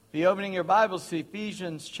Be opening your Bibles to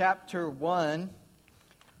Ephesians chapter 1.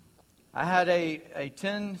 I had a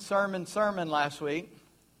 10-sermon last week,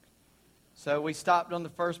 so we stopped on the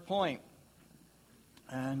first point.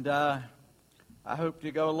 And I hope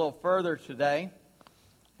to go a little further today.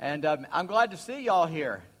 And I'm glad to see y'all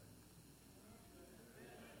here.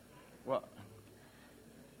 Well,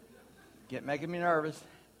 making me nervous.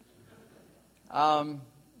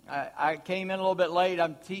 I came in a little bit late.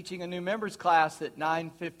 I'm teaching a new members class at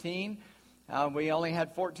 9:15. We only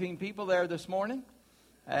had 14 people there this morning,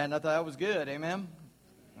 and I thought that was good. Amen.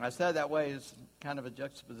 I said that way as kind of a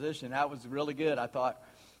juxtaposition. That was really good, I thought.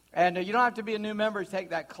 And you don't have to be a new member to take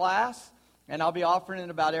that class, and I'll be offering it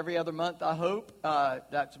about every other month, I hope.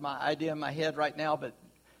 That's my idea in my head right now, but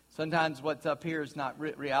sometimes what's up here is not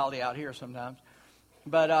reality out here sometimes.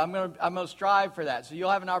 But I'm gonna strive for that. So you'll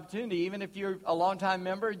have an opportunity, even if you're a long-time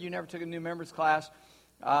member, you never took a new members class,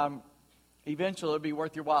 eventually it'll be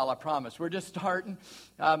worth your while, I promise. We're just starting.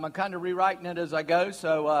 I'm kind of rewriting it as I go,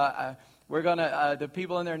 so we're going to, the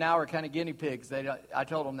people in there now are kind of guinea pigs. I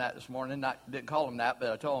told them that this morning. Didn't call them that,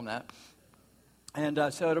 but I told them that.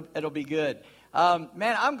 And so it'll be good.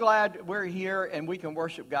 Man, I'm glad we're here and we can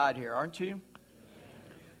worship God here, aren't you?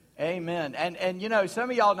 Amen. And you know,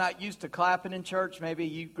 some of y'all not used to clapping in church. Maybe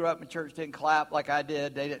you grew up in church, didn't clap like I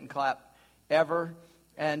did. They didn't clap ever.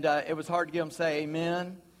 And it was hard to get them to say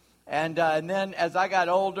amen. And then as I got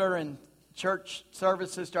older and church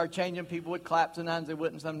services started changing, people would clap sometimes, they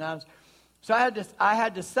wouldn't sometimes. So I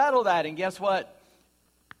had to settle that. And guess what?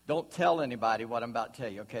 Don't tell anybody what I'm about to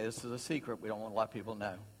tell you. Okay, this is a secret. We don't want a lot of people to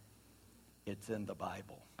know. It's in the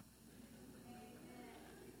Bible.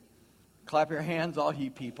 Clap your hands, all ye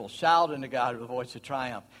people. Shout unto God with a voice of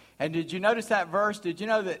triumph. And did you notice that verse? Did you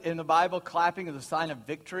know that in the Bible, clapping is a sign of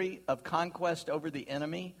victory, of conquest over the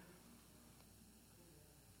enemy?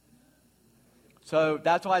 So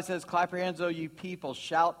that's why it says, clap your hands, all you people.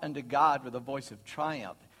 Shout unto God with a voice of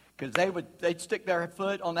triumph. Because they'd stick their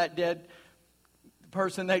foot on that dead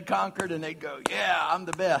person they'd conquered, and they'd go, yeah, I'm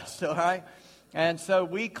the best, all right? And so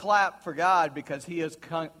we clap for God because he has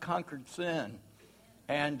conquered sin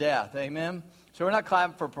and death. Amen. So we're not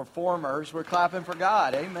clapping for performers. We're clapping for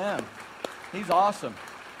God. Amen. He's awesome.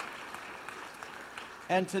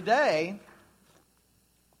 And today,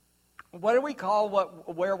 what do we call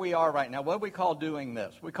where we are right now? What do we call doing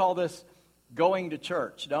this? We call this going to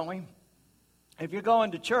church, don't we? If you're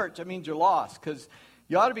going to church, that means you're lost, because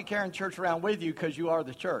you ought to be carrying church around with you because you are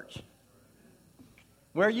the church.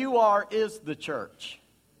 Where you are is the church.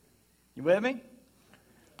 You with me?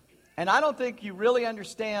 And I don't think you really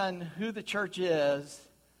understand who the church is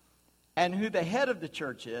and who the head of the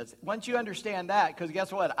church is. Once you understand that, because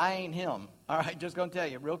guess what? I ain't him. All right, just going to tell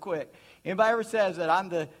you real quick. Anybody ever says that I'm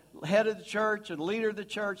the head of the church or the leader of the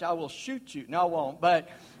church, I will shoot you. No, I won't, but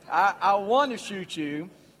I want to shoot you.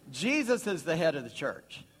 Jesus is the head of the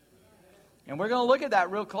church. And we're going to look at that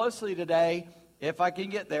real closely today, if I can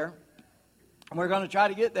get there. We're going to try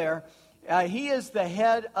to get there. He is the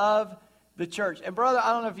head of the church. And brother,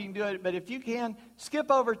 I don't know if you can do it, but if you can, skip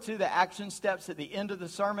over to the action steps at the end of the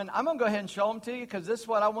sermon. I'm going to go ahead and show them to you because this is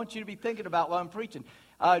what I want you to be thinking about while I'm preaching.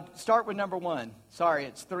 Start with number 1. Sorry,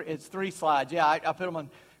 it's 3 slides. Yeah, I put them on.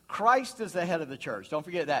 Christ is the head of the church. Don't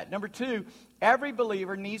forget that. Number 2, every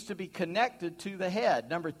believer needs to be connected to the head.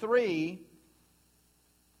 Number 3,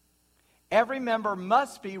 every member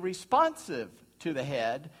must be responsive to the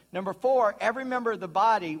head. Number 4, every member of the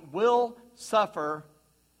body will suffer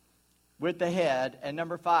with the head. And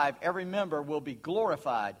number 5, every member will be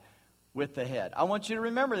glorified with the head. I want you to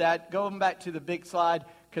remember that. Going back to the big slide,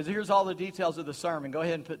 because here's all the details of the sermon. Go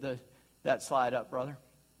ahead and put that slide up, brother,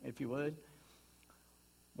 if you would.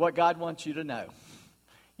 What God wants you to know.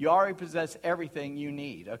 You already possess everything you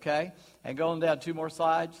need, okay? And going down 2 more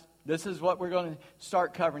slides. This is what we're going to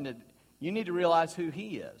start covering. You need to realize who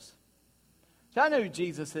he is. So I know who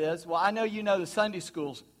Jesus is. Well, I know you know the Sunday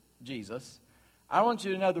school Jesus. I want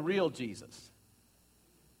you to know the real Jesus.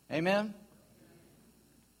 Amen?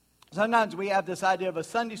 Sometimes we have this idea of a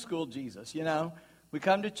Sunday school Jesus, you know. We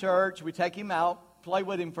come to church, we take him out, play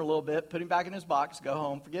with him for a little bit, put him back in his box, go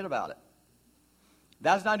home, forget about it.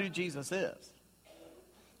 That's not who Jesus is.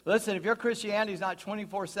 Listen, if your Christianity is not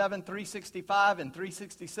 24/7, 365, and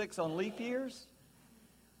 366 on leap years,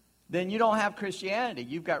 then you don't have Christianity.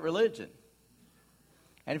 You've got religion.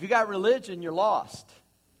 And if you got religion, you're lost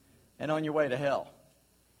and on your way to hell.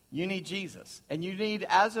 You need Jesus. And you need,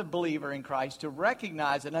 as a believer in Christ, to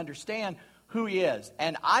recognize and understand who he is.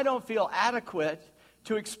 And I don't feel adequate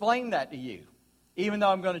to explain that to you, even though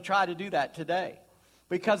I'm going to try to do that today,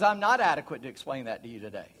 because I'm not adequate to explain that to you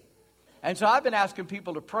today. And so I've been asking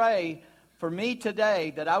people to pray for me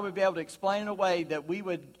today that I would be able to explain in a way that we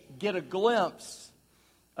would get a glimpse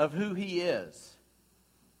of who He is.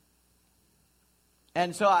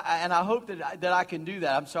 And so, I hope that I can do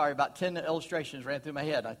that. I'm sorry, about 10 illustrations ran through my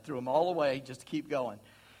head. I threw them all away just to keep going.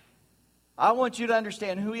 I want you to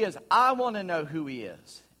understand who He is. I want to know who He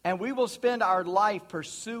is. And we will spend our life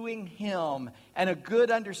pursuing Him and a good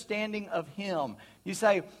understanding of Him. You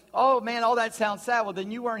say, oh man, all that sounds sad. Well, then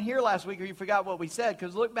you weren't here last week or you forgot what we said.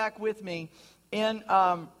 Because look back with me in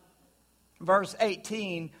verse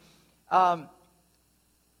 18. In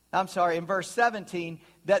verse 17.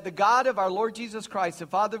 That the God of our Lord Jesus Christ, the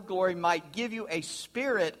Father of glory, might give you a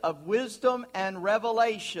spirit of wisdom and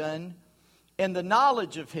revelation in the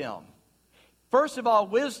knowledge of Him. First of all,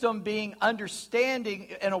 wisdom being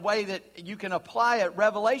understanding in a way that you can apply it.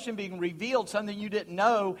 Revelation being revealed, something you didn't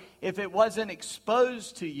know if it wasn't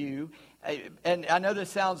exposed to you. And I know this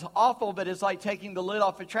sounds awful, but it's like taking the lid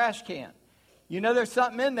off a trash can. You know there's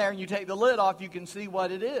something in there and you take the lid off, you can see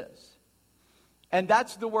what it is. And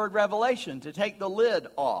that's the word revelation, to take the lid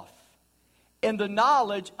off. In the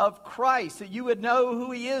knowledge of Christ, that you would know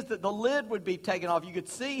who He is, that the lid would be taken off, you could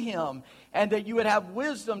see Him, and that you would have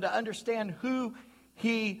wisdom to understand who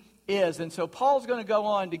He is. And so Paul's going to go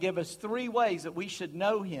on to give us 3 ways that we should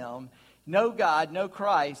know Him, know God, know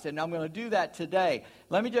Christ, and I'm going to do that today.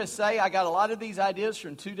 Let me just say, I got a lot of these ideas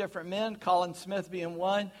from 2 different men, Colin Smith being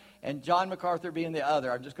one, and John MacArthur being the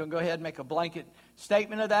other. I'm just going to go ahead and make a blanket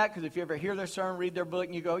statement of that, because if you ever hear their sermon, read their book,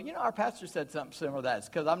 and you go, you know, our pastor said something similar to that. It's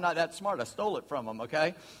because I'm not that smart. I stole it from them,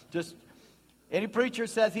 okay? Just any preacher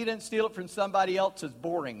says he didn't steal it from somebody else is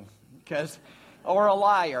boring, or a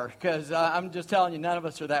liar, because I'm just telling you, none of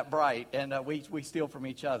us are that bright, and we steal from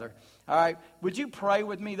each other. All right? Would you pray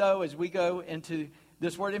with me, though, as we go into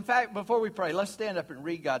this word? In fact, before we pray, let's stand up and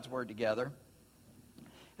read God's word together.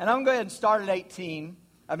 And I'm going to go ahead and start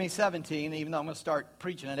at 17, even though I'm going to start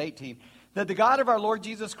preaching at 18. That the God of our Lord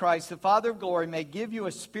Jesus Christ, the Father of glory, may give you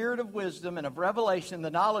a spirit of wisdom and of revelation, the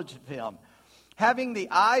knowledge of Him, having the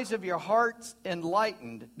eyes of your hearts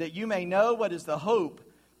enlightened, that you may know what is the hope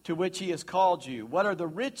to which He has called you, what are the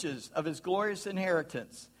riches of His glorious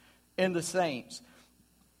inheritance in the saints,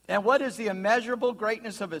 and what is the immeasurable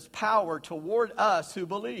greatness of His power toward us who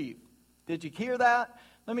believe. Did you hear that?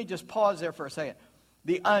 Let me just pause there for a second.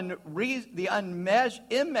 The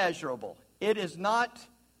immeasurable, it is not,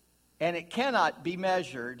 and it cannot be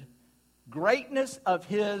measured, greatness of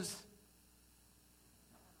His.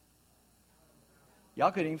 Y'all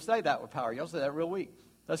couldn't even say that with power. Y'all said that real weak.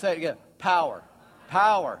 Let's say it again. Power.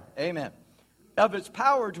 Power. Amen. Of His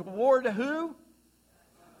power toward who?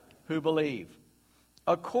 Who believe.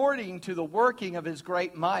 According to the working of His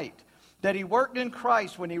great might, that He worked in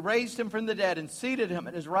Christ when He raised Him from the dead and seated Him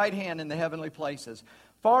at His right hand in the heavenly places,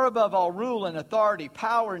 far above all rule and authority,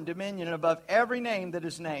 power and dominion, and above every name that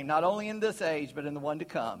is named, not only in this age, but in the one to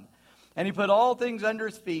come. And He put all things under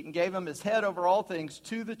His feet and gave Him His head over all things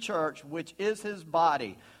to the church, which is His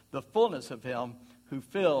body, the fullness of Him who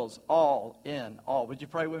fills all in all. Would you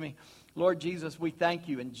pray with me? Lord Jesus, we thank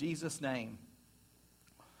You in Jesus' name.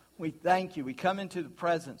 We thank You. We come into the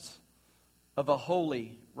presence of a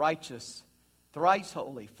holy, righteous, thrice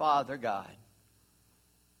holy Father God.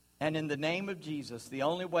 And in the name of Jesus, the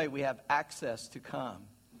only way we have access to come,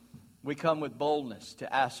 we come with boldness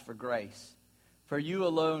to ask for grace. For You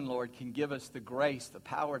alone, Lord, can give us the grace, the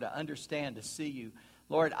power to understand, to see You.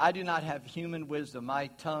 Lord, I do not have human wisdom. My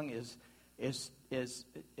tongue is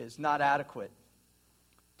not adequate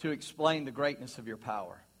to explain the greatness of Your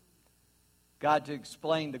power. God, to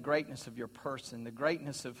explain the greatness of Your person, the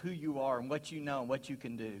greatness of who You are and what You know and what You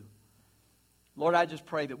can do. Lord, I just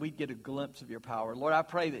pray that we'd get a glimpse of Your power. Lord, I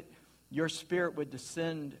pray that Your Spirit would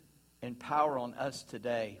descend in power on us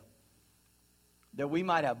today, that we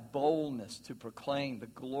might have boldness to proclaim the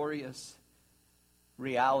glorious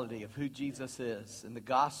reality of who Jesus is and the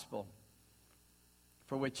gospel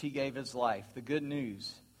for which He gave His life, the good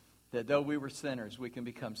news that though we were sinners, we can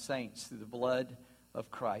become saints through the blood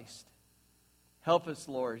of Christ. Help us,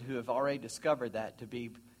 Lord, who have already discovered that, to be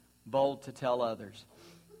bold to tell others.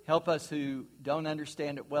 Help us who don't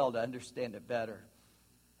understand it well to understand it better.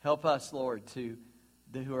 Help us, Lord, who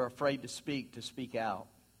are afraid to speak out.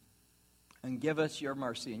 And give us Your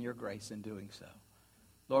mercy and Your grace in doing so.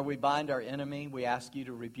 Lord, we bind our enemy. We ask You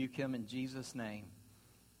to rebuke him in Jesus' name.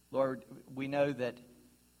 Lord, we know that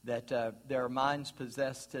there are minds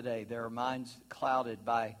possessed today. There are minds clouded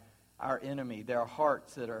by our enemy. There are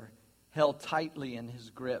hearts that are held tightly in his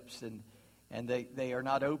grips, and they are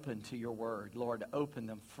not open to Your word. Lord, open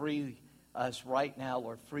them. Free us right now,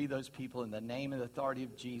 Lord. Free those people in the name and authority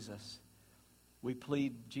of Jesus. We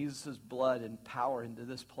plead Jesus' blood and power into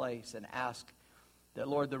this place and ask that,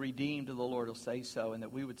 Lord, the redeemed of the Lord will say so, and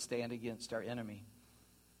that we would stand against our enemy.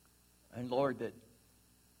 And Lord, that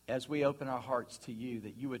as we open our hearts to you,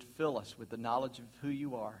 that you would fill us with the knowledge of who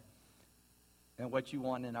you are and what you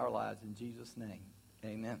want in our lives. In Jesus' name,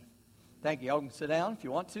 amen. Thank you. Y'all can sit down if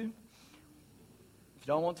you want to. If you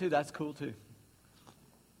don't want to, that's cool too.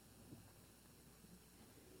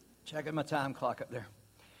 Checking my time clock up there.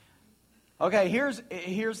 Okay, here's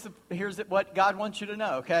what God wants you to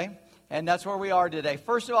know, okay? And that's where we are today.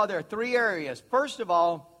 First of all, there are three areas. First of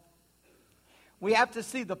all, we have to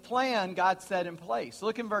see the plan God set in place.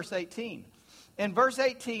 Look in verse 18. In verse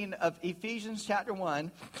 18 of Ephesians chapter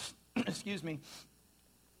 1, excuse me,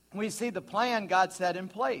 we see the plan God set in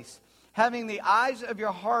place. Having the eyes of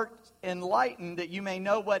your heart enlightened, that you may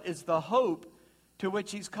know what is the hope to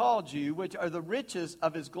which he's called you, which are the riches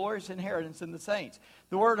of his glorious inheritance in the saints.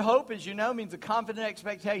 The word hope, as you know, means a confident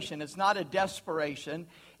expectation. It's not a desperation.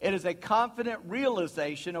 It is a confident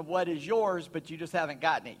realization of what is yours, but you just haven't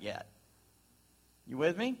gotten it yet. You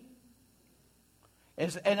with me?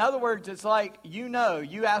 In other words, it's like, you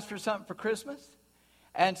asked for something for Christmas,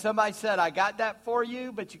 and somebody said, I got that for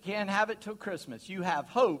you, but you can't have it till Christmas. You have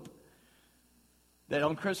hope that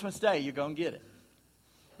on Christmas Day you're going to get it.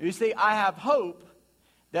 You see, I have hope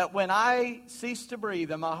that when I cease to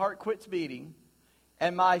breathe and my heart quits beating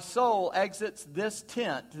and my soul exits this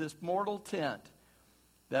tent, this mortal tent,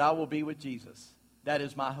 that I will be with Jesus. That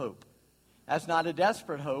is my hope. That's not a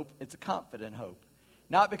desperate hope. It's a confident hope.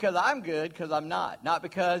 Not because I'm good, because I'm not. Not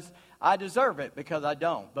because I deserve it, because I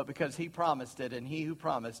don't. But because he promised it, and he who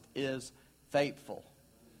promised is faithful.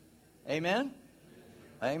 Amen?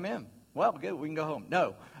 Amen. Well, good. We can go home.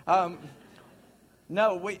 No.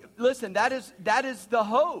 Listen, that is the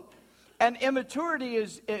hope. And immaturity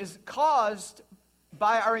is caused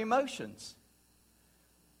by our emotions.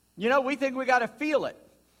 You know, we think we got to feel it.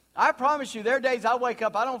 I promise you, there are days I wake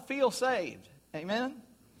up, I don't feel saved. Amen?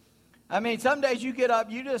 I mean, some days you get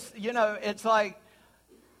up, you just, it's like,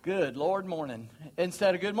 good Lord morning,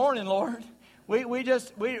 instead of good morning, Lord. We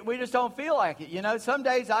just don't feel like it. Some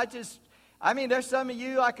days there's some of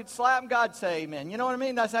you I could slap and God say amen. You know what I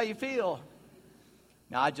mean? That's how you feel.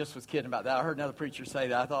 Now, I just was kidding about that. I heard another preacher say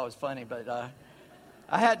that. I thought it was funny, but I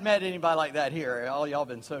hadn't met anybody like that here. All y'all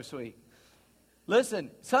been so sweet. Listen,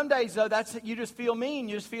 some days, though, you just feel mean.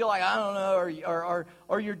 You just feel like, I don't know,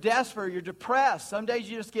 or you're desperate, you're depressed. Some days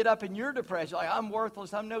you just get up and you're depressed. You're like, I'm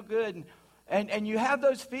worthless, I'm no good. And you have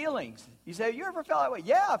those feelings. You say, you ever felt that way?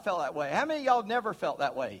 Yeah, I felt that way. How many of y'all never felt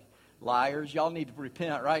that way? Liars, y'all need to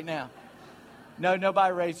repent right now. No,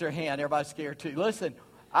 nobody raised their hand. Everybody's scared too. Listen,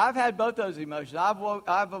 I've had both those emotions.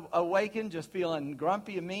 I've awakened just feeling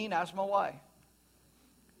grumpy and mean. Ask my wife.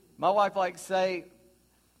 My wife likes to say,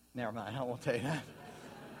 never mind, I don't want to tell you that.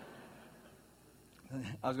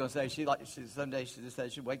 I was going to say, some days she just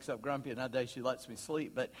says she wakes up grumpy, and other days she lets me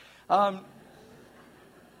sleep. But some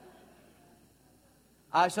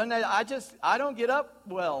days I don't get up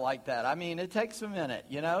well like that. I mean, it takes a minute,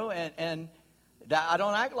 and I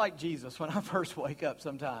don't act like Jesus when I first wake up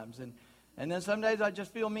sometimes. And then some days I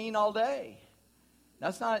just feel mean all day.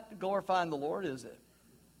 That's not glorifying the Lord, is it?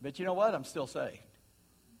 But you know what? I'm still saved.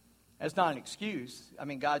 That's not an excuse. I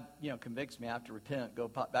mean, God, convicts me. I have to repent, go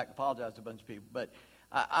back and apologize to a bunch of people. But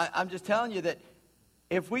I'm just telling you that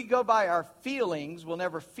if we go by our feelings, we'll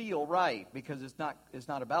never feel right, because it's not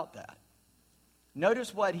about that.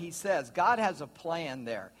 Notice what he says. God has a plan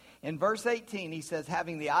there. In verse 18, he says,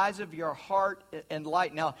 having the eyes of your heart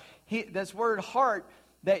enlightened. Now, this word heart,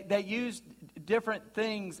 they used different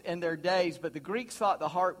things in their days, but the Greeks thought the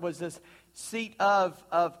heart was this seat of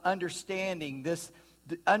understanding, this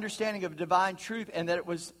understanding of divine truth, and that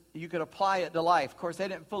you could apply it to life. Of course, they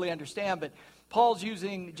didn't fully understand, but Paul's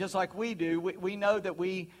using, just like we do, we know that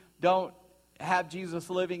we don't have Jesus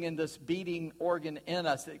living in this beating organ in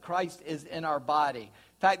us, that Christ is in our body.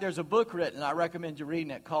 In fact, there's a book written, I recommend you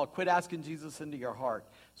reading it, called Quit Asking Jesus Into Your Heart.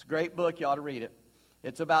 It's a great book. You ought to read it.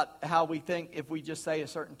 It's about how we think if we just say a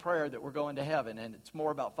certain prayer that we're going to heaven, and it's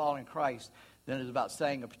more about following Christ than it is about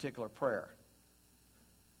saying a particular prayer.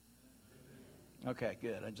 Okay,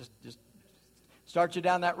 good. I just start you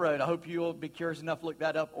down that road. I hope you'll be curious enough to look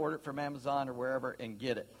that up, order it from Amazon or wherever, and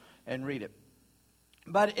get it and read it.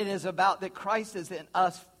 But it is about that Christ is in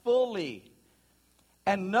us fully.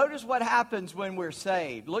 And notice what happens when we're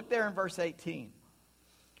saved. Look there in verse 18.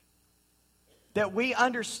 That we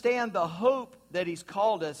understand the hope that he's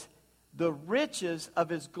called us, the riches of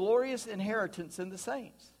his glorious inheritance in the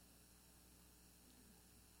saints.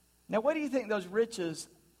 Now, what do you think those riches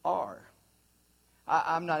are?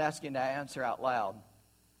 I'm not asking to answer out loud.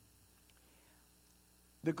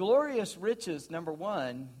 The glorious riches, number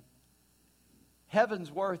one,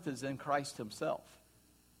 heaven's worth is in Christ himself.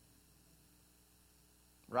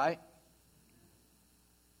 Right?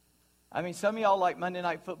 I mean, some of y'all like Monday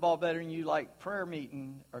Night Football better than you like prayer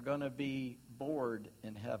meeting are going to be bored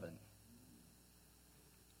in heaven.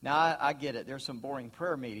 Now, I get it. There's some boring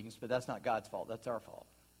prayer meetings, but that's not God's fault. That's our fault.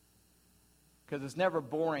 Because it's never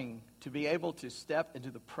boring to be able to step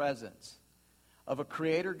into the presence of a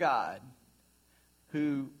creator God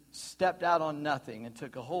who stepped out on nothing and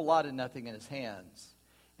took a whole lot of nothing in his hands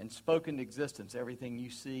and spoke into existence everything you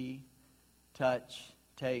see, touch,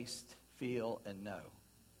 taste, feel, and know.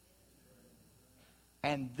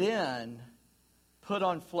 And then put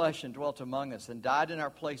on flesh and dwelt among us and died in our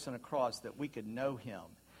place on a cross that we could know him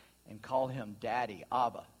and call him Daddy,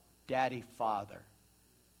 Abba, Daddy, Father.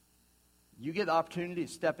 You get the opportunity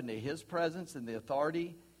to step into his presence and the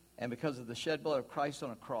authority, and because of the shed blood of Christ on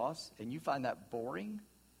a cross, and you find that boring,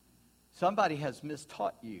 somebody has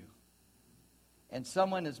mistaught you, and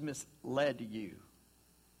someone has misled you.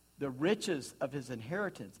 The riches of his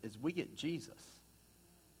inheritance is we get Jesus.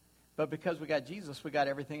 But because we got Jesus, we got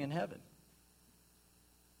everything in heaven.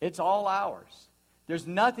 It's all ours. There's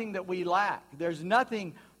nothing that we lack. There's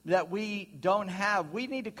nothing that we don't have. We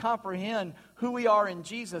need to comprehend who we are in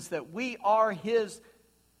Jesus, that we are his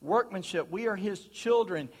workmanship. We are his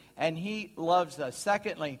children, and he loves us.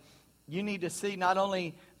 Secondly, you need to see not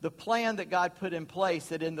only the plan that God put in place,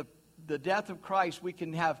 that in the death of Christ we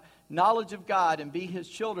can have knowledge of God and be his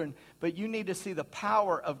children, but you need to see the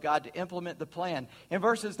power of God to implement the plan. In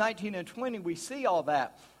verses 19 and 20, we see all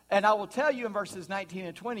that. And I will tell you in verses 19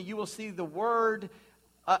 and 20, you will see the word,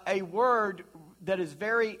 a word that is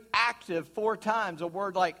very active 4 times, a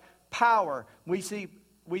word like power. We see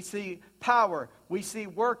power, we see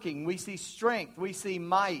working, we see strength, we see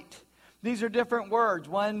might. These are different words.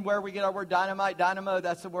 One where we get our word dynamite, dynamo,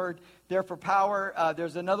 that's the word there for power.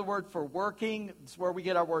 There's another word for working. It's where we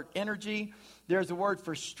get our word energy. There's a word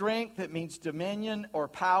for strength that means dominion or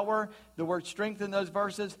power. The word strength in those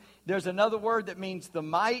verses. There's another word that means the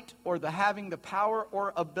might or the having the power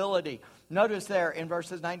or ability. Notice there in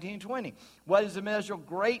verses 19 and 20. What is the immeasurable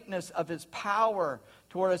greatness of his power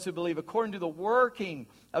toward us who believe, according to the working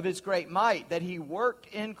of his great might, that he worked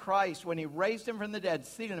in Christ when he raised him from the dead,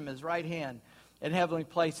 seated him at his right hand in heavenly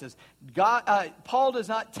places. Paul does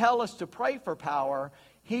not tell us to pray for power.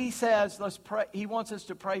 He says, let's pray. He wants us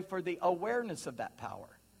to pray for the awareness of that power.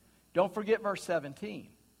 Don't forget verse 17.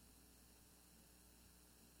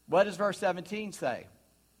 What does verse 17 say?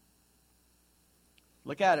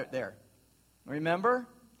 Look at it there. Remember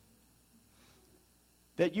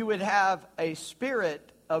that you would have a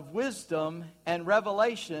spirit of wisdom and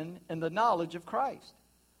revelation in the knowledge of Christ.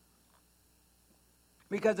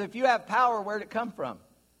 Because if you have power, where did it come from?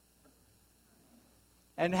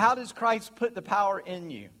 And how does Christ put the power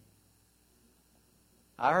in you?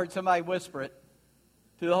 I heard somebody whisper it,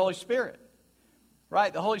 through the Holy Spirit.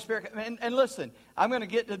 Right, the Holy Spirit. And listen, I'm going to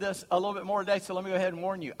get to this a little bit more today, so let me go ahead and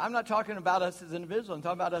warn you. I'm not talking about us as individuals. I'm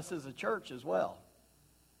talking about us as a church as well.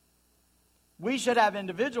 We should have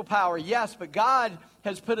individual power, yes, but God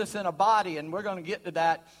has put us in a body, and we're going to get to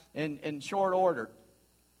that in short order.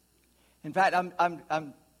 In fact,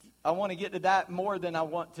 I want to get to that more than I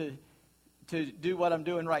want to do what I'm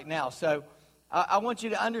doing right now. So I want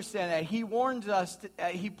you to understand that he warns us,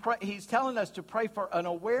 he's telling us to pray for an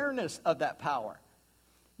awareness of that power.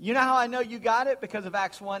 You know how I know you got it? Because of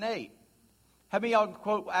Acts 1:8. How many of y'all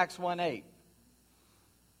quote Acts 1:8?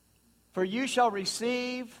 For you shall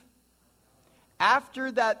receive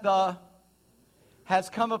after that the has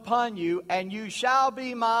come upon you, and you shall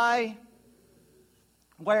be my,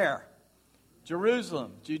 where?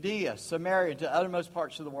 Jerusalem, Judea, Samaria, to the uttermost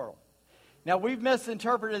parts of the world. Now, we've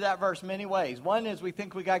misinterpreted that verse many ways. One is we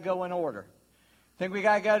think we got to go in order. Think we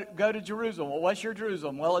got to go to Jerusalem. Well, what's your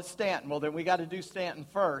Jerusalem? Well, it's Stanton. Well, then we got to do Stanton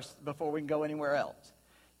first before we can go anywhere else.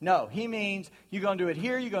 No, he means you're going to do it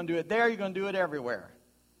here, you're going to do it there, you're going to do it everywhere.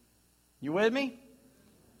 You with me?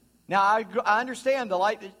 Now, I understand the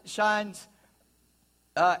light that shines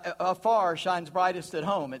afar shines brightest at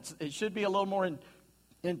home. It should be a little more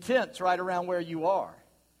intense right around where you are.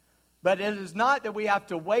 But it is not that we have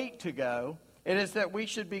to wait to go. It is that we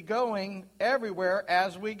should be going everywhere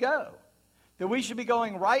as we go. That we should be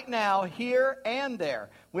going right now, here and there.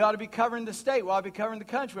 We ought to be covering the state. We ought to be covering the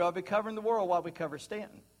country. We ought to be covering the world while we cover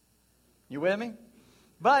Stanton. You with me?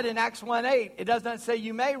 But in Acts 1:8, it does not say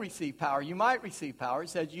you may receive power. You might receive power. It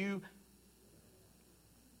says you,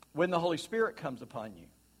 when the Holy Spirit comes upon you.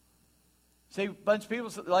 See, a bunch of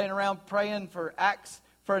people laying around praying for Acts,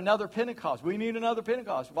 for another Pentecost. We need another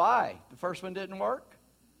Pentecost. Why? The first one didn't work?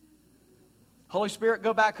 Holy Spirit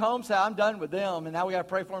go back home, say, I'm done with them, and now we got to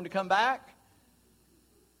pray for them to come back?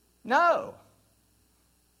 No.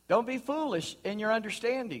 Don't be foolish in your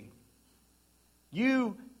understanding.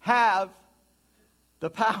 You have the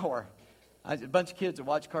power. A bunch of kids that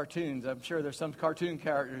watch cartoons, I'm sure there's some cartoon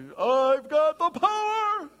characters, I've got the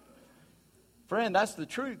power. Friend, that's the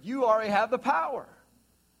truth. You already have the power.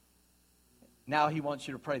 Now he wants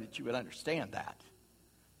you to pray that you would understand that.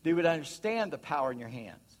 That you would understand the power in your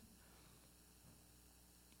hands.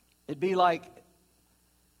 It'd be like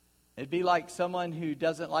someone who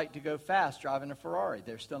doesn't like to go fast driving a Ferrari.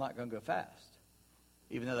 They're still not going to go fast,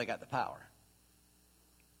 even though they got the power.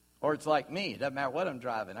 Or it's like me. It doesn't matter what I'm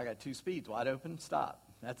driving. I got 2 speeds, wide open, stop.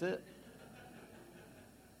 That's it.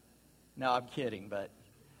 No, I'm kidding, but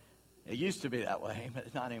it used to be that way,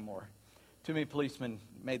 but not anymore. Too many policemen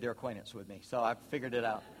made their acquaintance with me, so I figured it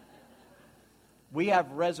out. We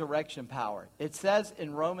have resurrection power. It says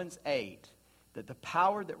in Romans 8 that the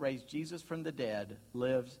power that raised Jesus from the dead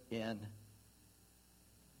lives in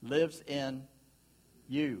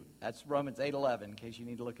you. That's Romans 8:11, in case you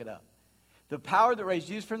need to look it up. The power that raised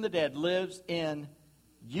Jesus from the dead lives in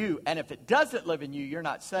you. And if it doesn't live in you, you're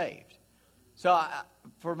not saved. So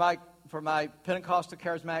for my Pentecostal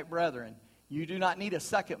charismatic brethren, you do not need a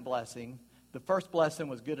second blessing. The first blessing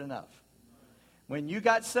was good enough. When you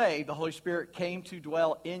got saved, the Holy Spirit came to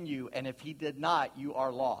dwell in you. And if he did not, you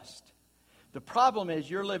are lost. The problem is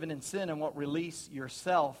you're living in sin and won't release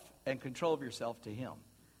yourself and control of yourself to him.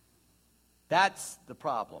 That's the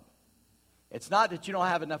problem. It's not that you don't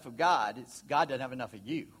have enough of God. It's God doesn't have enough of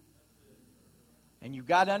you. And you've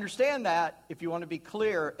got to understand that if you want to be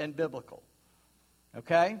clear and biblical.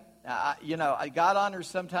 Okay? God honors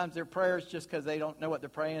sometimes their prayers just because they don't know what they're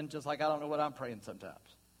praying, just like I don't know what I'm praying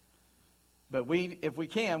sometimes. But if we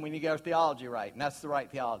can, we need to get our theology right. And that's the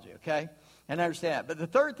right theology, okay? And understand that. But the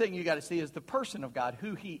third thing you got to see is the person of God,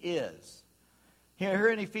 who he is. Here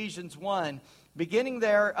in Ephesians 1, beginning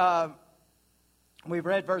there, we've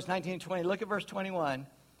read verse 19 and 20. Look at verse 21.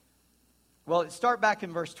 Well, start back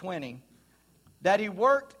in verse 20. That he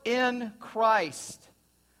worked in Christ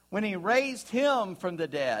when he raised him from the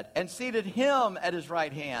dead and seated him at his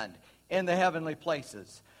right hand in the heavenly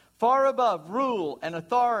places, far above rule and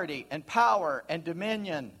authority and power and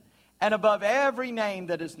dominion, and above every name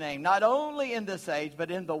that is named, not only in this age,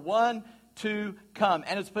 but in the one to come.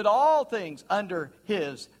 And has put all things under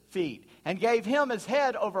his feet, and gave him his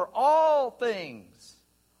head over all things.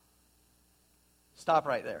 Stop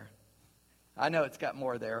right there. I know it's got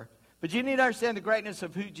more there. But you need to understand the greatness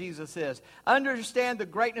of who Jesus is. Understand the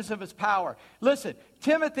greatness of his power. Listen,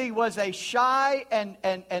 Timothy was a shy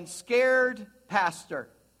and scared pastor.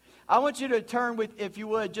 I want you to turn with, if you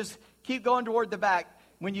would, just keep going toward the back.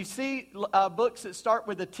 When you see books that start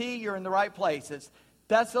with a T, you're in the right place. It's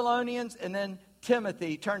Thessalonians and then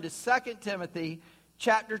Timothy. Turn to 2 Timothy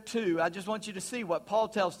chapter 2. I just want you to see what Paul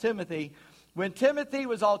tells Timothy. When Timothy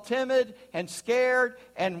was all timid and scared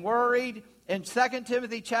and worried, in 2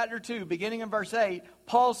 Timothy chapter 2, beginning in verse 8,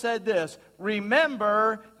 Paul said this,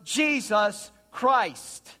 remember Jesus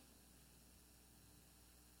Christ.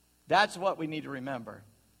 That's what we need to remember.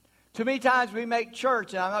 Too many times we make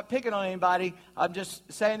church, and I'm not picking on anybody, I'm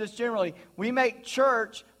just saying this generally, we make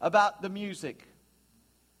church about the music.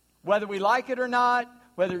 Whether we like it or not,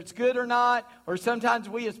 whether it's good or not, or sometimes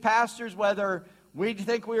we as pastors, whether we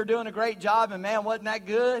think we are doing a great job and man, wasn't that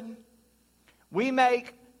good? We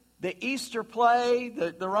make the Easter play,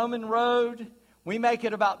 the Roman Road, we make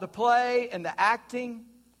it about the play and the acting.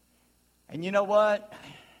 And you know what?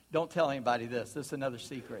 Don't tell anybody this. This is another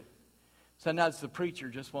secret. Sometimes the preacher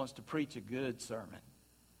just wants to preach a good sermon.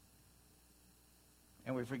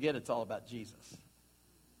 And we forget it's all about Jesus.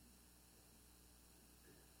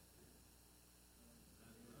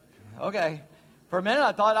 Okay. For a minute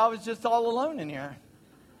I thought I was just all alone in here.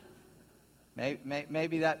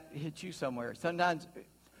 Maybe that hit you somewhere. Sometimes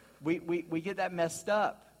we get that messed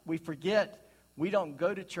up. We forget we don't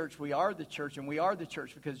go to church. We are the church, and we are the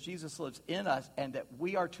church because Jesus lives in us, and that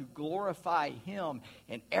we are to glorify him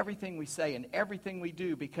in everything we say and everything we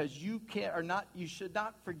do, because you should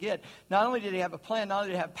not forget, not only did he have a plan, not only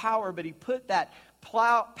did he have power, but he put that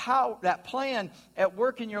plan at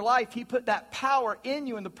work in your life. He put that power in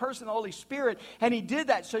you in the person of the Holy Spirit, and he did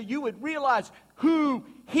that so you would realize who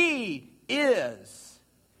he is,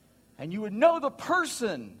 and you would know the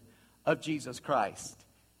person of Jesus Christ.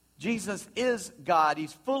 Jesus is God.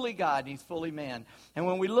 He's fully God. He's fully man. And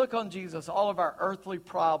when we look on Jesus, all of our earthly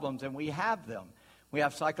problems, and we have them. We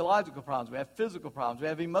have psychological problems. We have physical problems. We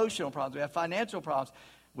have emotional problems. We have financial problems.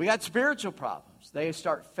 We got spiritual problems. They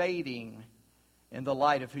start fading in the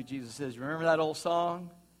light of who Jesus is. Remember that old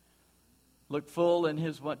song? Look full in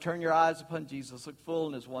his, turn your eyes upon Jesus. Look full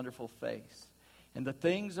in his wonderful face. And the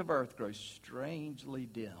things of earth grow strangely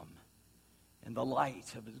dim in the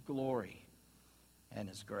light of his glory and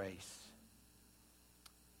his grace.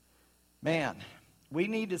 Man, we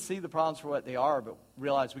need to see the problems for what they are, but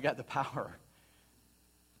realize we got the power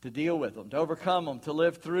to deal with them, to overcome them, to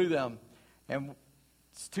live through them. And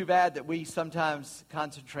it's too bad that we sometimes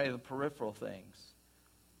concentrate on peripheral things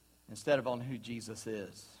instead of on who Jesus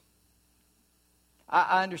is.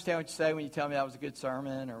 I understand what you say when you tell me that was a good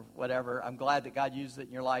sermon or whatever. I'm glad that God used it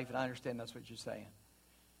in your life, and I understand that's what you're saying.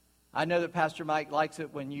 I know that Pastor Mike likes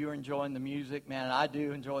it when you're enjoying the music. Man, I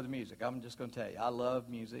do enjoy the music. I'm just going to tell you. I love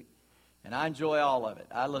music, and I enjoy all of it.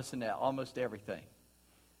 I listen to almost everything.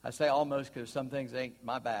 I say almost because some things ain't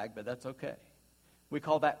my bag, but that's okay. We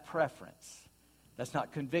call that preference. That's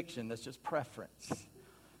not conviction. That's just preference.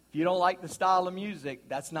 If you don't like the style of music,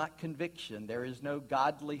 that's not conviction. There is no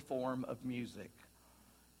godly form of music.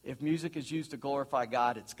 If music is used to glorify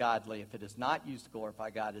God, it's godly. If it is not used to glorify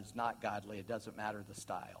God, it's not godly. It doesn't matter the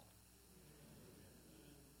style.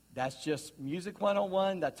 That's just music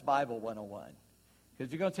 101. That's Bible 101. Because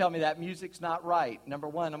if you're going to tell me that music's not right, number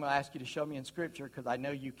one, I'm going to ask you to show me in Scripture because I know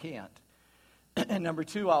you can't. And number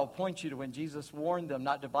two, I'll point you to when Jesus warned them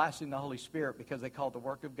not to blaspheme the Holy Spirit because they called the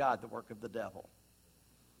work of God the work of the devil.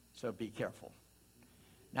 So be careful.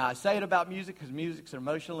 Now, I say it about music because music's an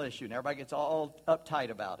emotional issue, and everybody gets all uptight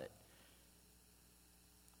about it.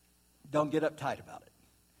 Don't get uptight about it.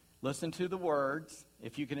 Listen to the words.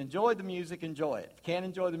 If you can enjoy the music, enjoy it. If you can't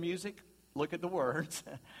enjoy the music, look at the words.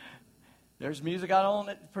 There's music I don't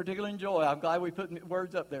particularly enjoy. I'm glad we put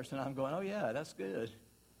words up there, so now I'm going, oh, yeah, that's good.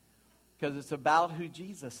 Because it's about who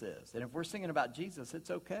Jesus is. And if we're singing about Jesus, it's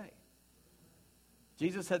okay.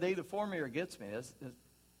 Jesus said, they're either for me or against me.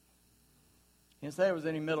 He didn't say there was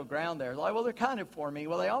any middle ground there. Like, well, they're kind of for me.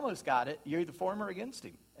 Well, they almost got it. You're either for him or against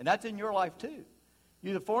him. And that's in your life, too.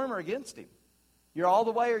 You're either for him or against him. You're all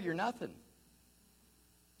the way or you're nothing.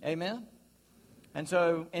 Amen? And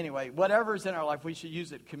so, anyway, whatever's in our life, we should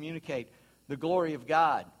use it to communicate the glory of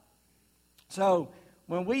God. So,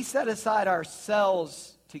 when we set aside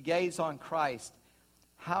ourselves to gaze on Christ,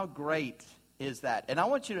 how great is that? And I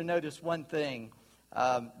want you to notice one thing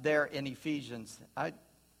there in Ephesians. I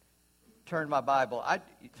turned my Bible.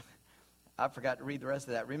 I forgot to read the rest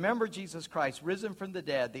of that. Remember Jesus Christ, risen from the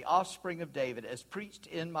dead, the offspring of David, as preached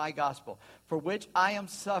in my gospel, for which I am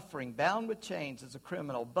suffering, bound with chains as a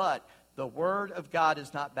criminal, but the word of God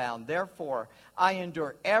is not bound. Therefore, I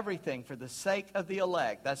endure everything for the sake of the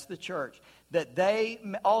elect, that's the church, that they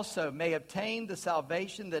also may obtain the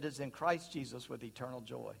salvation that is in Christ Jesus with eternal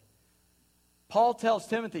joy. Paul tells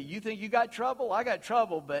Timothy, you think you got trouble? I got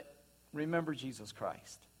trouble, but remember Jesus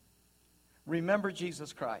Christ. Remember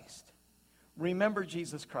Jesus Christ. Remember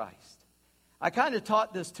Jesus Christ. I kind of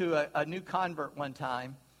taught this to a new convert one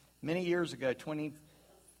time, many years ago,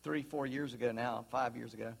 4 years ago now, 5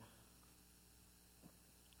 years ago.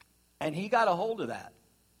 And he got a hold of that.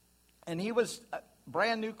 And he was a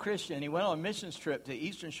brand new Christian. He went on a missions trip to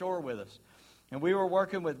Eastern Shore with us. And we were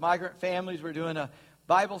working with migrant families. We were doing a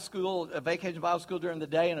Bible school, a vacation Bible school during the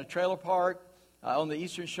day in a trailer park on the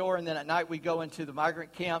Eastern Shore. And then at night we'd go into the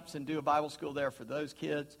migrant camps and do a Bible school there for those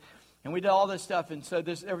kids. And we did all this stuff. And so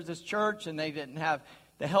there was this church, and they didn't have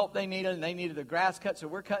the help they needed, and they needed the grass cut. So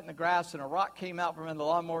we're cutting the grass, and a rock came out from under the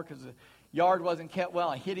lawnmower because the yard wasn't kept well.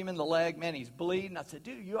 I hit him in the leg. Man, he's bleeding. I said,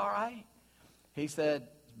 dude, you all right? He said,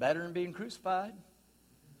 it's better than being crucified.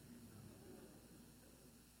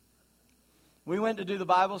 We went to do the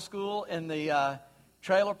Bible school in the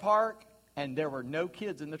trailer park, and there were no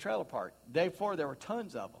kids in the trailer park. The day before, there were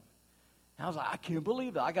tons of them. And I was like, I can't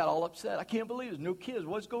believe it. I got all upset. I can't believe there's no kids.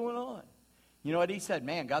 What's going on? You know what he said?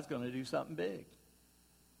 Man, God's going to do something big.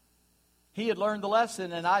 He had learned the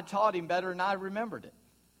lesson, and I taught him better than I remembered it.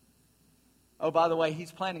 Oh, by the way,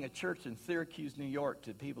 he's planning a church in Syracuse, New York,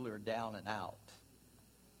 to people who are down and out.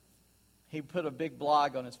 He put a big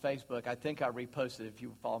blog on his Facebook. I think I reposted it. If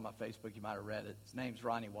you follow my Facebook, you might have read it. His name's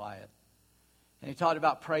Ronnie Wyatt. And he talked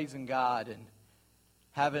about praising God and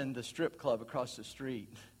having the strip club across the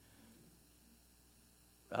street.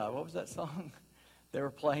 What was that song? They were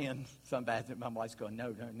playing some bad thing. My wife's going,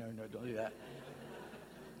 no, don't do that.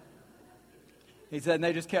 He said, and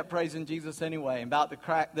they just kept praising Jesus anyway. And about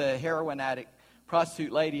the heroin addict,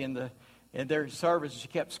 prostitute lady in their service, she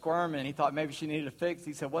kept squirming. He thought maybe she needed a fix.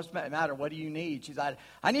 He said, what's the matter? What do you need? She said,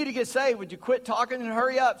 I need to get saved. Would you quit talking and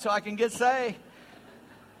hurry up so I can get saved?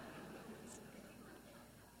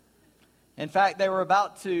 In fact, he was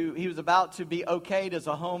about to be okayed as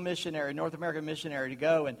a home missionary, North American missionary, to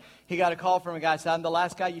go. And he got a call from a guy who said, I'm the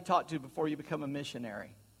last guy you talked to before you become a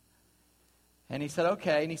missionary. And he said,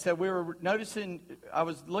 okay. And he said, we were noticing, I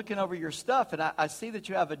was looking over your stuff, and I see that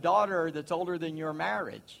you have a daughter that's older than your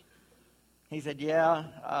marriage. He said, yeah.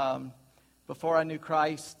 Before I knew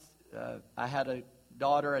Christ, I had a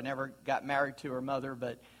daughter. I never got married to her mother,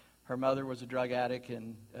 but her mother was a drug addict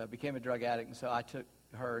and became a drug addict, and so I took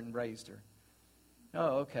her and raised her.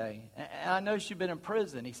 Oh, okay. And I know she'd been in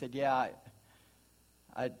prison. He said, yeah,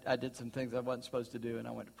 I did some things I wasn't supposed to do, and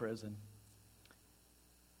I went to prison.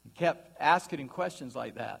 He kept asking him questions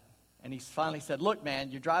like that. And he finally said, look, man,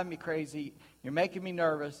 you're driving me crazy. You're making me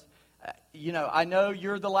nervous. I know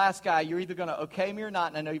you're the last guy. You're either going to okay me or not.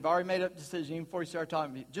 And I know you've already made up a decision even before you start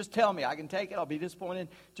talking to me. Just tell me. I can take it. I'll be disappointed.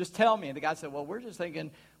 Just tell me. And the guy said, well, we're just thinking,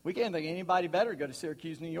 we can't think anybody better to go to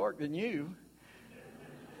Syracuse, New York than you.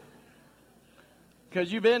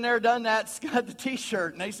 Because you've been there, done that, got the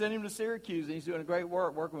T-shirt. And they sent him to Syracuse. And he's doing great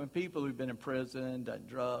work, working with people who've been in prison, done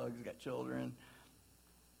drugs, got children.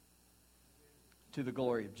 To the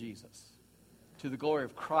glory of Jesus. To the glory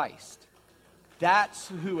of Christ. That's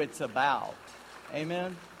who it's about.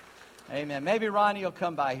 Amen? Amen. Maybe Ronnie will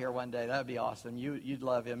come by here one day. That would be awesome. You'd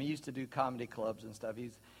love him. He used to do comedy clubs and stuff.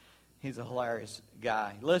 He's a hilarious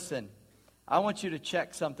guy. Listen, I want you to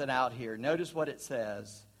check something out here. Notice what it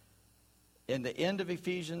says in the end of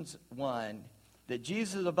Ephesians 1, that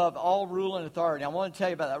Jesus is above all rule and authority. I want to tell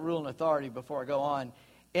you about that rule and authority before I go on.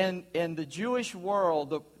 In the Jewish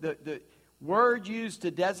world, the word used to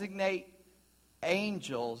designate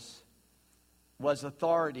angels was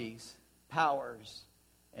authorities, powers,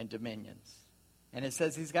 and dominions. And it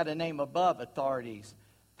says he's got a name above authorities,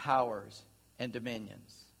 powers, and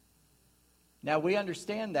dominions. Now, we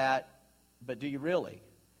understand that, but do you really?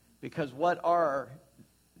 Because what are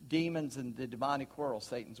demons in the demonic world,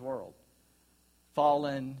 Satan's world?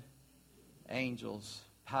 Fallen angels,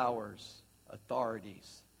 powers,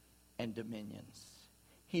 authorities, and dominions.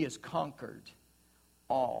 He has conquered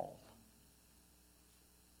all.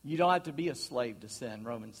 You don't have to be a slave to sin,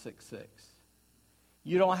 Romans 6:6.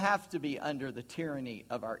 You don't have to be under the tyranny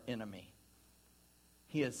of our enemy.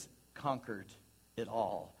 He has conquered it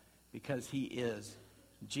all because he is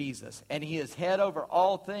Jesus. And he is head over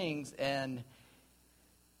all things. And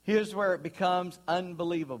here's where it becomes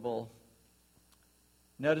unbelievable.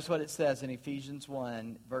 Notice what it says in Ephesians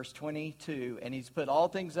 1, verse 22. And he's put all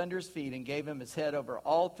things under his feet and gave him his head over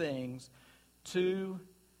all things to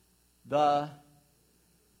the...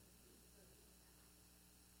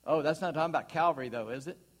 Oh, that's not talking about Calvary, though, is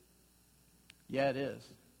it? Yeah, it is.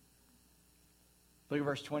 Look at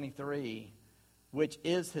verse 23. Which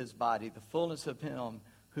is his body, the fullness of him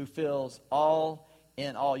who fills all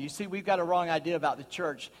in all. You see, we've got a wrong idea about the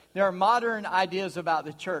church. There are modern ideas about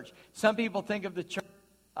the church. Some people think of the church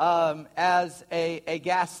as a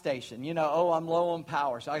gas station. I'm low on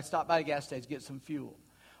power, so I can stop by a gas station, get some fuel.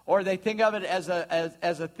 Or they think of it as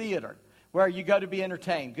a theater, where you go to be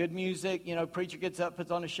entertained. Good music, preacher gets up,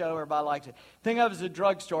 puts on a show, everybody likes it. Think of it as a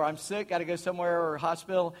drugstore. I'm sick, got to go somewhere, or a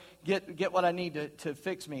hospital, get what I need to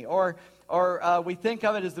fix me. Or we think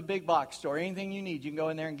of it as the big box store. Anything you need, you can go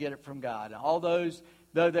in there and get it from God. All those,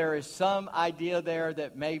 though there is some idea there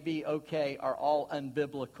that may be okay, are all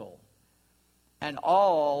unbiblical. And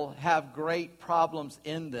all have great problems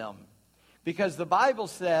in them. Because the Bible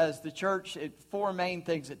says the church, four main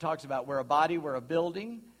things it talks about. We're a body, we're a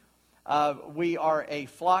building. We are a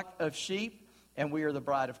flock of sheep, and we are the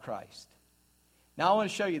bride of Christ. Now I want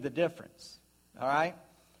to show you the difference, all right?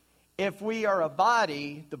 If we are a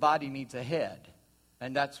body, the body needs a head,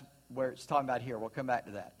 and that's where it's talking about here. We'll come back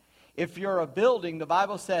to that. If you're a building, the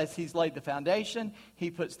Bible says he's laid the foundation, he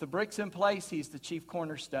puts the bricks in place, he's the chief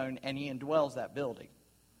cornerstone, and he indwells that building.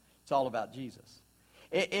 It's all about Jesus.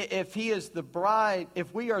 If he is the bride,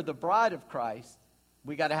 if we are the bride of Christ,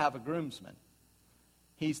 we got to have a groomsman.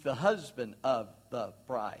 He's the husband of the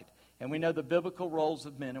bride. And we know the biblical roles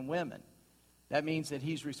of men and women. That means that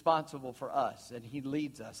he's responsible for us, and he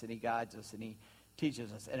leads us, and he guides us, and he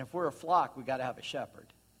teaches us. And if we're a flock, we got to have a shepherd.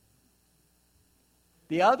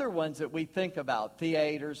 The other ones that we think about,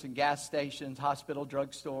 theaters and gas stations, hospital,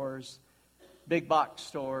 drugstores, big box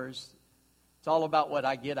stores, it's all about what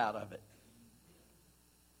I get out of it.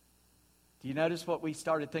 Do you notice what we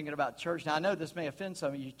started thinking about church? Now, I know this may offend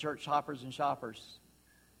some of you church hoppers and shoppers.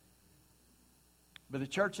 But the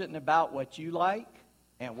church isn't about what you like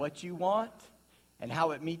and what you want and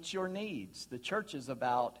how it meets your needs. The church is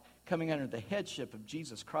about coming under the headship of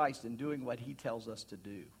Jesus Christ and doing what he tells us to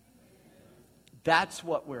do. That's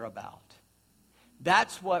what we're about.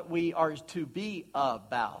 That's what we are to be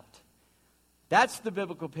about. That's the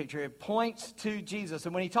biblical picture. It points to Jesus.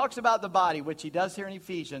 And when he talks about the body, which he does here in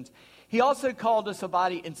Ephesians, he also called us a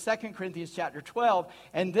body in 2 Corinthians chapter 12.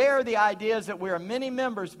 And there the idea is that we are many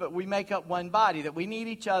members, but we make up one body, that we need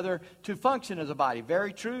each other to function as a body.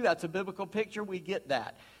 Very true. That's a biblical picture. We get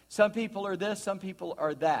that. Some people are this, some people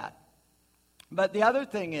are that. But the other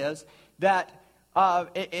thing is that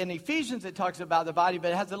in Ephesians it talks about the body,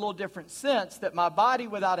 but it has a little different sense that my body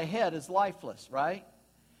without a head is lifeless, right?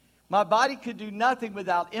 My body could do nothing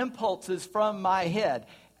without impulses from my head.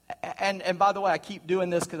 And by the way, I keep doing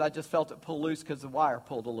this because I just felt it pull loose because the wire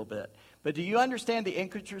pulled a little bit. But do you understand the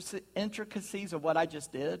intricacies of what I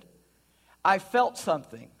just did? I felt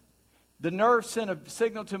something. The nerve sent a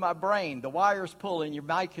signal to my brain. The wire's pulling. Your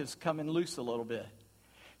mic is coming loose a little bit.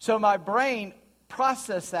 So my brain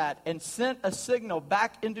processed that and sent a signal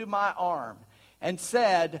back into my arm and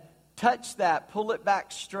said, touch that, pull it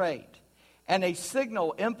back straight. And a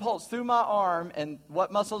signal impulse through my arm, and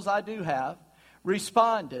what muscles I do have,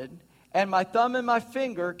 responded, and my thumb and my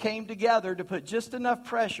finger came together to put just enough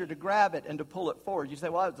pressure to grab it and to pull it forward. You say,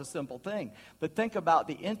 well, that was a simple thing. But think about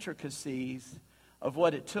the intricacies of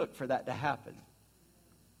what it took for that to happen.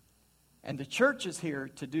 And the church is here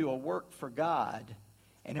to do a work for God.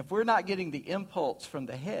 And if we're not getting the impulse from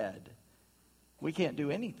the head, we can't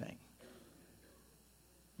do anything.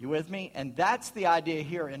 You with me? And that's the idea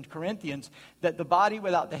here in Corinthians, that the body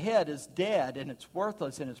without the head is dead and it's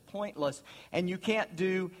worthless and it's pointless and you can't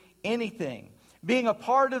do anything. Being a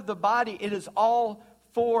part of the body, it is all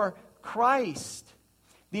for Christ.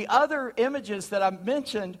 The other images that I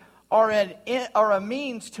mentioned are a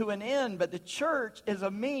means to an end, but the church is a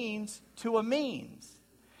means to a means.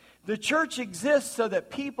 The church exists so that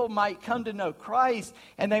people might come to know Christ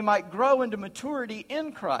and they might grow into maturity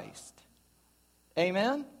in Christ.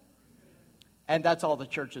 Amen? And that's all the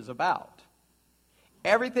church is about.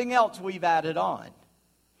 Everything else we've added on.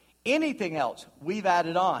 Anything else we've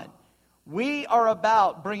added on. We are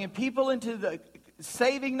about bringing people into the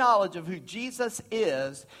saving knowledge of who Jesus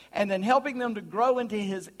is and then helping them to grow into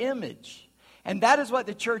his image. And that is what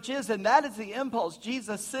the church is, and that is the impulse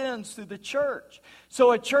Jesus sends through the church.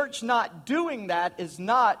 So a church not doing that is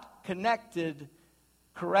not connected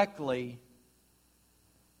correctly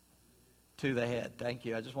to the head. Thank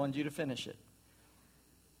you. I just wanted you to finish it.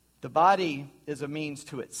 The body is a means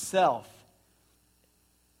to itself.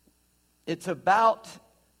 It's about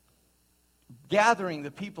gathering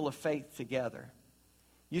the people of faith together.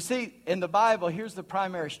 You see, in the Bible, here's the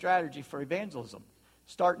primary strategy for evangelism.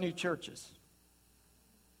 Start new churches.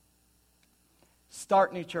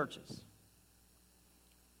 Start new churches.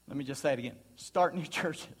 Let me just say it again. Start new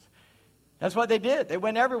churches. That's what they did. They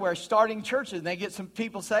went everywhere starting churches. And they get some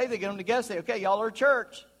people saved. They get them together. Say, okay, y'all are a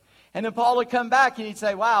church. And then Paul would come back and he'd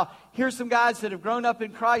say, wow, here's some guys that have grown up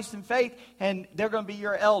in Christ and faith. And they're going to be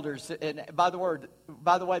your elders. And by the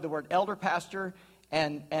way, the word elder, pastor,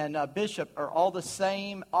 and bishop are all the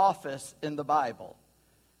same office in the Bible.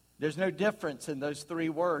 There's no difference in those three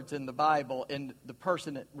words in the Bible in the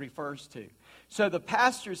person it refers to. So the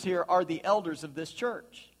pastors here are the elders of this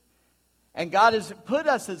church. And God has put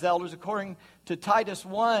us as elders, according to Titus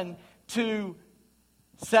 1, to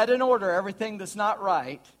set in order everything that's not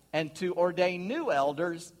right and to ordain new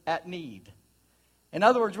elders at need. In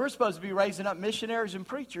other words, we're supposed to be raising up missionaries and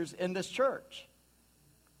preachers in this church.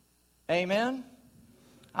 Amen?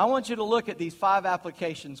 I want you to look at these 5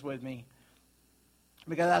 applications with me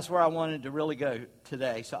because that's where I wanted to really go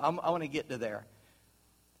today. So I want to get to there.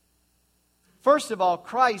 First of all,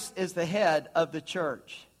 Christ is the head of the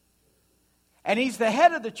church. And he's the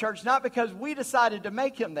head of the church not because we decided to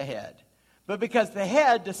make him the head, but because the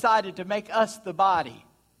head decided to make us the body.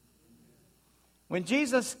 When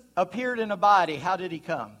Jesus appeared in a body, how did he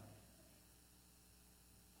come?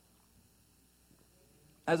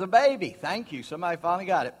 As a baby. Thank you. Somebody finally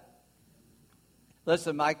got it.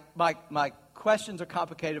 Listen, my questions are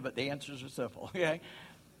complicated, but the answers are simple. Okay?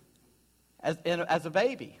 As a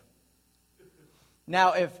baby.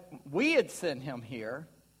 Now, if we had sent him here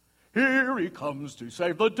he comes to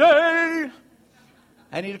save the day.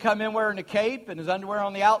 And he'd come in wearing a cape and his underwear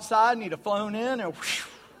on the outside, and he'd have flown in and whoosh,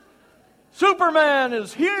 Superman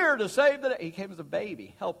is here to save the day. He came as a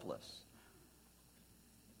baby, helpless,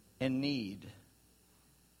 in need.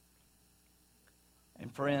 And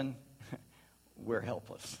friend, we're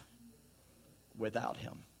helpless without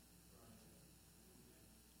him.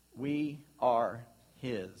 We are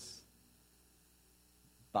his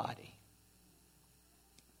body.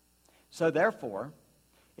 So therefore,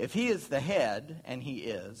 if he is the head, and he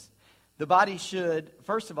is, the body should,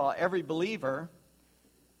 first of all, every believer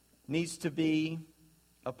needs to be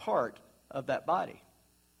a part of that body.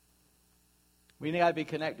 We got to be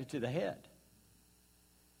connected to the head.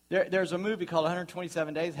 There's a movie called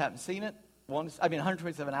 127 Days. Haven't seen it.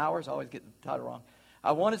 127 Hours. I always get the title wrong.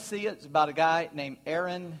 I want to see it. It's about a guy named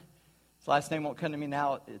Aaron. His last name won't come to me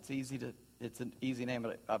now. It's an easy name,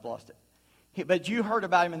 but I've lost it. But you heard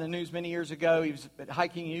about him in the news many years ago. He was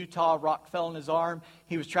hiking in Utah. A rock fell in his arm.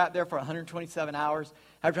 He was trapped there for 127 hours.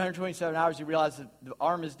 After 127 hours, he realized that the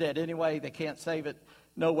arm is dead anyway. They can't save it.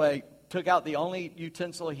 No way. Took out the only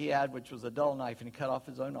utensil he had, which was a dull knife, and he cut off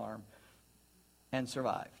his own arm and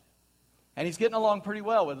survived. And he's getting along pretty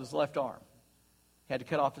well with his left arm. He had to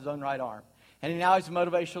cut off his own right arm. And now he's a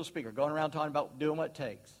motivational speaker, going around talking about doing what it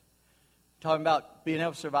takes. Talking about being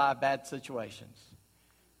able to survive bad situations.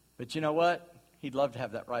 But you know what? He'd love to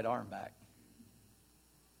have that right arm back.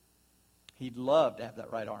 He'd love to have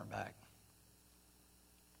that right arm back.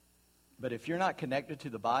 But if you're not connected to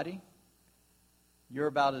the body, you're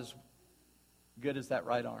about as good as that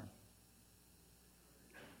right arm.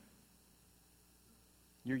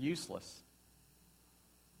 You're useless.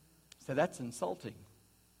 So that's insulting.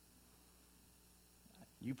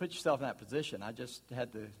 You put yourself in that position. I just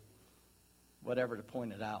had to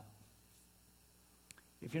point it out.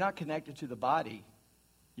 If you're not connected to the body,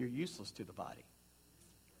 you're useless to the body.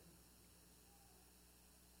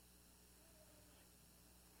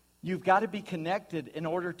 You've got to be connected in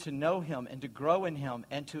order to know Him and to grow in Him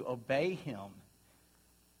and to obey Him.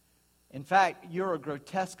 In fact, you're a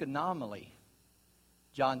grotesque anomaly,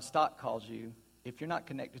 John Stott calls you, if you're not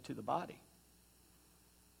connected to the body.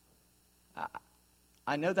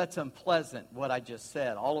 I know that's unpleasant, what I just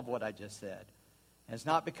said, all of what I just said. And it's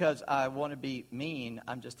not because I want to be mean.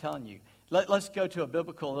 I'm just telling you. Let's go to a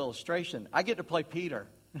biblical illustration. I get to play Peter.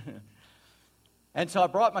 And so I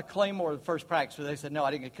brought my claymore to the first practice, but they said, no,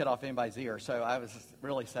 I didn't get cut off anybody's ear. So I was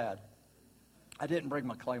really sad. I didn't bring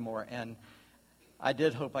my claymore, and I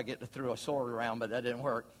did hope I get to throw a sword around, but that didn't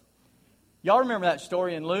work. Y'all remember that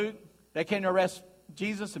story in Luke? They came to arrest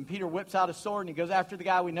Jesus, and Peter whips out a sword, and he goes after the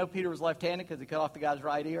guy. We know Peter was left-handed because he cut off the guy's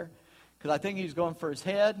right ear. Because I think he was going for his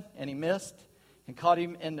head, and he missed and caught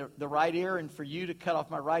him in the right ear. And for you to cut off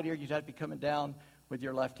my right ear, you'd have to be coming down with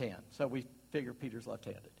your left hand. So we figure Peter's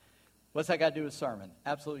left-handed. What's that got to do with sermon?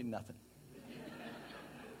 Absolutely nothing.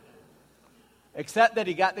 Except that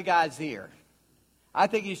he got the guy's ear. I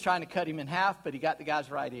think he's trying to cut him in half, but he got the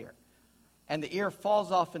guy's right ear. And the ear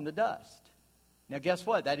falls off in the dust. Now, guess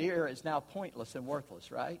what? That ear is now pointless and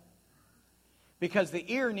worthless, right? Because the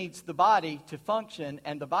ear needs the body to function,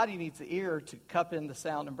 and the body needs the ear to cup in the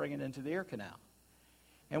sound and bring it into the ear canal.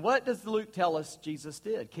 And what does Luke tell us Jesus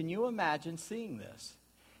did? Can you imagine seeing this?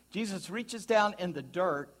 Jesus reaches down in the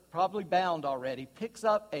dirt, probably bound already, picks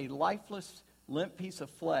up a lifeless, limp piece of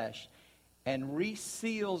flesh, and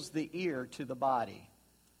reseals the ear to the body.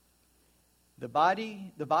 The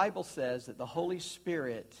Bible says that the Holy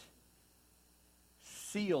Spirit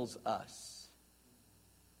seals us.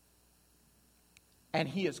 And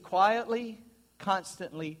He is quietly,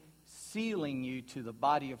 constantly sealing you to the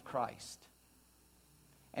body of Christ.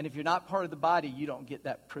 And if you're not part of the body, you don't get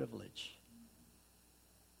that privilege.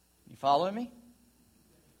 You follow me?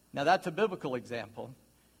 Now, that's a biblical example.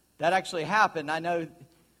 That actually happened. I know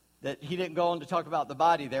that he didn't go on to talk about the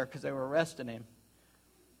body there because they were arresting him.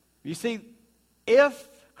 You see, if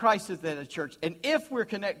Christ is in the church, and if we're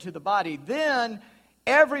connected to the body, then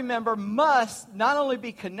every member must not only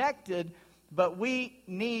be connected, but we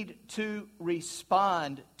need to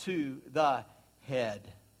respond to the head.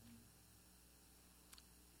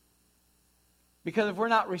 Because if we're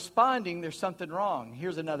not responding, there's something wrong.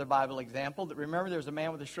 Here's another Bible example. Remember, there's a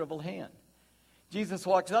man with a shriveled hand. Jesus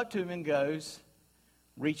walks up to him and goes,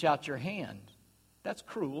 reach out your hand. That's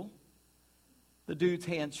cruel. The dude's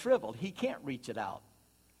hand's shriveled. He can't reach it out.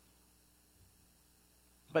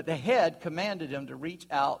 But the head commanded him to reach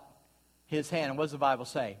out his hand. And what does the Bible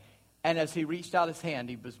say? And as he reached out his hand,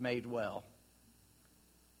 he was made well.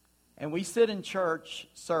 And we sit in church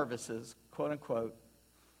services, quote unquote,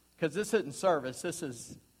 because this isn't service, this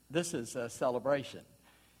is a celebration.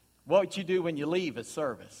 What you do when you leave is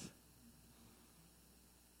service.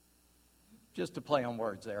 Just to play on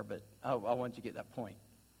words there, but I want you to get that point.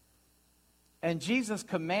 And Jesus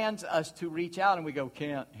commands us to reach out, and we go,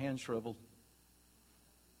 can't, hand shriveled.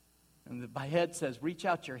 And the head says, reach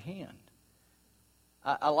out your hand.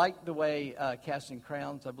 I like the way Casting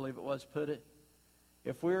Crowns, I believe it was, put it.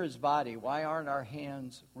 If we're His body, why aren't our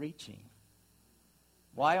hands reaching?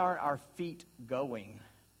 Why aren't our feet going?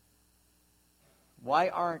 Why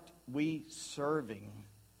aren't we serving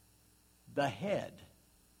the head?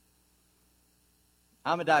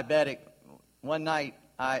 I'm a diabetic. One night,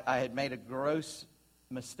 I had made a gross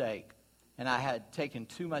mistake. and I had taken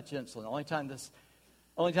too much insulin. Only time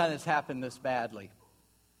this happened this badly.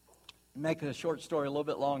 Making a short story a little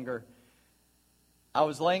bit longer, I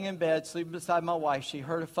was laying in bed, sleeping beside my wife. She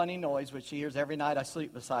heard a funny noise, which she hears every night I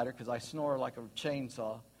sleep beside her because I snore like a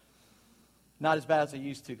chainsaw. Not as bad as I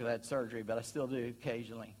used to because I had surgery, but I still do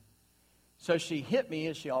occasionally. So she hit me,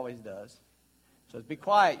 as she always does. Says, "Be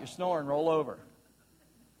quiet, you're snoring, roll over."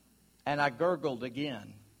 And I gurgled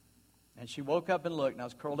again. And she woke up and looked, and I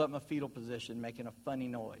was curled up in a fetal position, making a funny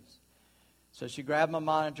noise. So she grabbed my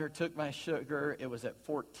monitor, took my sugar. It was at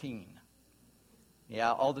 14.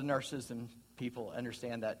 Yeah, all the nurses and people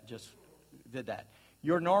understand that, just did that.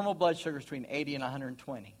 Your normal blood sugar is between 80 and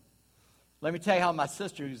 120. Let me tell you how my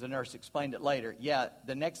sister, who's a nurse, explained it later. Yeah,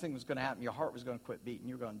 the next thing was going to happen, your heart was going to quit beating.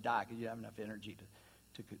 You were going to die because you didn't have enough energy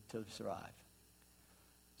to survive.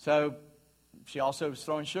 So she also was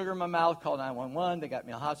throwing sugar in my mouth, called 911. They got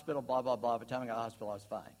me in the hospital, blah, blah, blah. By the time I got to the hospital, I was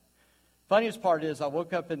fine. Funniest part is I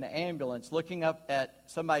woke up in the ambulance looking up at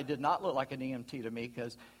somebody who did not look like an EMT to me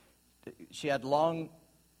because she had long,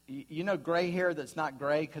 gray hair that's not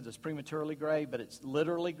gray because it's prematurely gray, but it's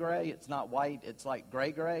literally gray. It's not white. It's like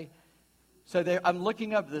gray. So I'm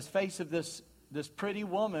looking up at this face of this pretty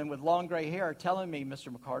woman with long gray hair telling me,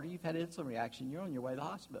 "Mr. McCarter, you've had an insulin reaction. You're on your way to the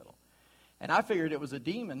hospital." And I figured it was a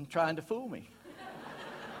demon trying to fool me.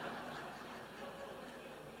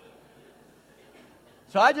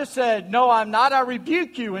 So I just said, "No, I'm not. I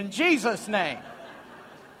rebuke you in Jesus' name."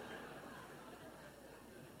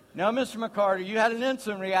 "No, Mr. McCarter, you had an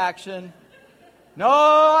insulin reaction." "No,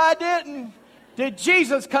 I didn't." "Did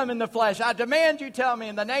Jesus come in the flesh? I demand you tell me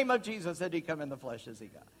in the name of Jesus, did he come in the flesh as he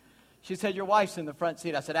got?" She said, "Your wife's in the front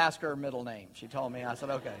seat." I said, "Ask her middle name." She told me. I said,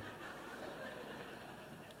 "Okay."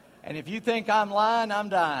 And if you think I'm lying, I'm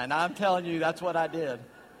dying. I'm telling you, that's what I did.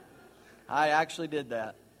 I actually did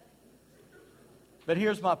that. But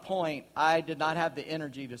here's my point. I did not have the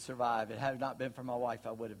energy to survive. It had not been for my wife,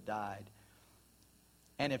 I would have died.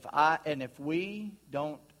 And if we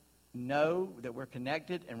don't know that we're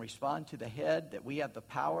connected and respond to the head, that we have the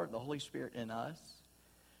power of the Holy Spirit in us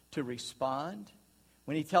to respond,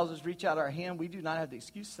 when he tells us reach out our hand, we do not have the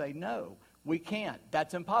excuse to say no. We can't.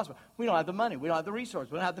 That's impossible. We don't have the money. We don't have the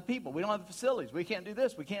resources. We don't have the people. We don't have the facilities. We can't do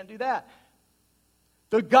this. We can't do that.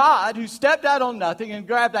 The God who stepped out on nothing and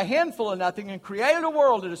grabbed a handful of nothing and created a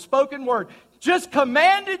world in a spoken word just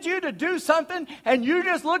commanded you to do something, and you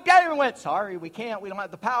just looked at him and went, "Sorry, we can't. We don't have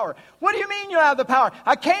the power." What do you mean you don't have the power?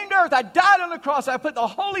 I came to earth. I died on the cross. I put the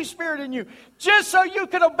Holy Spirit in you just so you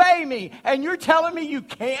could obey me, and you're telling me you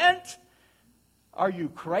can't? Are you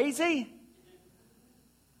crazy?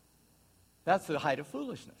 That's the height of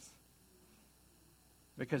foolishness.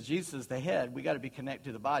 Because Jesus is the head, we got to be connected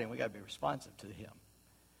to the body, and we got to be responsive to him.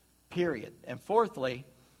 Period. And fourthly,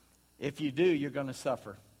 if you do, you're going to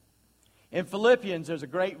suffer. In Philippians, there's a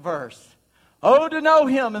great verse. "Oh, to know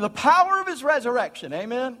him and the power of his resurrection."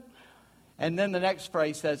 Amen. And then the next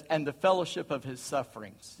phrase says, "and the fellowship of his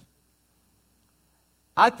sufferings."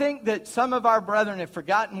 I think that some of our brethren have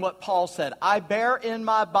forgotten what Paul said. "I bear in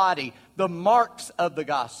my body the marks of the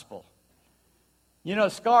gospel." A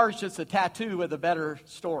scar is just a tattoo with a better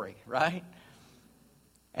story, right?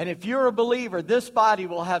 And if you're a believer, this body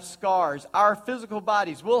will have scars. Our physical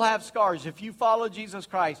bodies will have scars if you follow Jesus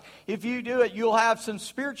Christ. If you do it, you'll have some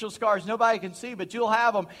spiritual scars nobody can see, but you'll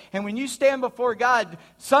have them. And when you stand before God,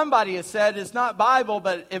 somebody has said, it's not Bible,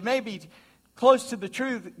 but it may be close to the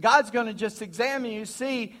truth. God's going to just examine you,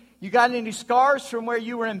 see, you got any scars from where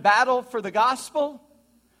you were in battle for the gospel?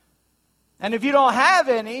 And if you don't have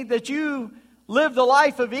any, that you lived a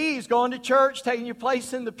life of ease, going to church, taking your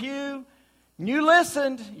place in the pew, you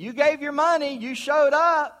listened, you gave your money, you showed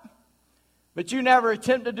up, but you never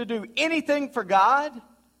attempted to do anything for God?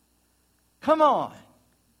 Come on.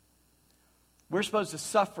 We're supposed to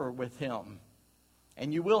suffer with him.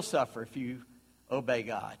 And you will suffer if you obey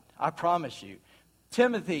God. I promise you.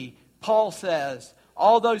 Timothy, Paul says,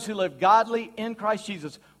 all those who live godly in Christ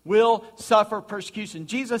Jesus will suffer persecution.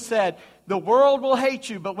 Jesus said, the world will hate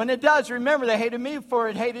you, but when it does, remember they hated me before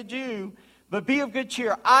it hated you. But be of good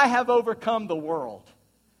cheer. I have overcome the world.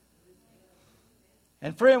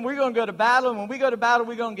 And friend, we're going to go to battle. And when we go to battle,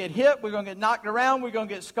 we're going to get hit. We're going to get knocked around. We're going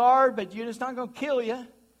to get scarred. But it's not going to kill you.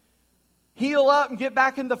 Heal up and get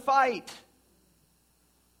back in the fight.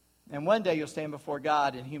 And one day you'll stand before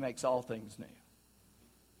God and he makes all things new.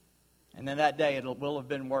 And then that day it will have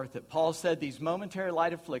been worth it. Paul said these momentary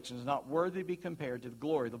light afflictions are not worthy to be compared to the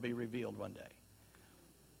glory that will be revealed one day.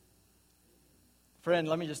 Friend,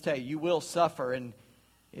 let me just tell you, you will suffer. And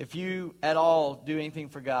if you at all do anything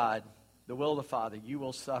for God, the will of the Father, you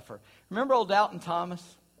will suffer. Remember old Doubting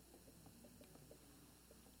Thomas?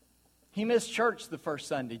 He missed church the first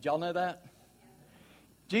Sunday. Did y'all know that?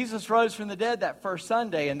 Jesus rose from the dead that first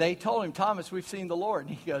Sunday, and they told him, Thomas, we've seen the Lord.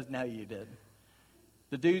 And he goes, no, you didn't.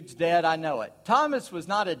 The dude's dead, I know it. Thomas was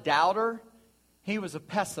not a doubter. He was a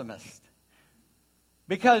pessimist.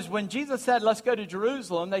 Because when Jesus said, let's go to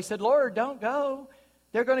Jerusalem, they said, Lord, don't go.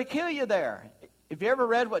 They're going to kill you there. If you ever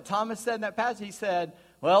read what Thomas said in that passage, he said,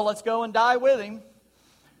 well, let's go and die with him.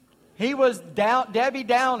 He was Debbie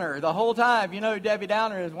Downer the whole time. You know who Debbie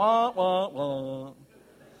Downer is? Wah, wah, wah.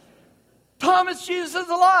 Thomas, Jesus is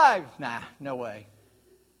alive. Nah, no way.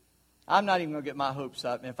 I'm not even going to get my hopes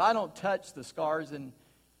up. And if I don't touch the scars in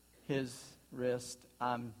his wrist,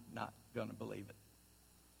 I'm not going to believe it.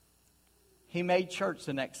 He made church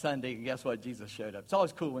the next Sunday, and guess what? Jesus showed up. It's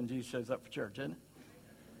always cool when Jesus shows up for church, isn't it?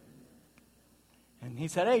 And he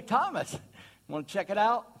said, hey, Thomas, want to check it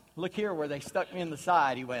out? Look here where they stuck me in the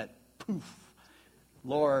side. He went, poof.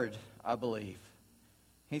 Lord, I believe.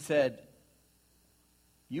 He said,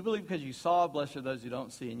 you believe because you saw, blessed are those who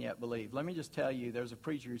don't see and yet believe. Let me just tell you, there's a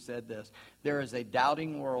preacher who said this. There is a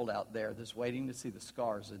doubting world out there that's waiting to see the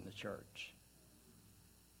scars in the church.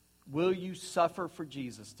 Will you suffer for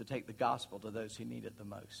Jesus to take the gospel to those who need it the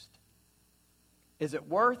most? Is it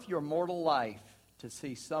worth your mortal life to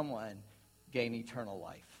see someone gain eternal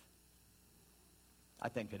life? I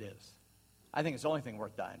think it is. I think it's the only thing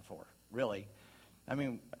worth dying for, really. I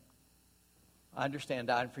mean, I understand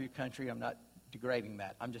dying for your country. I'm not degrading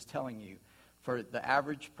that. I'm just telling you, for the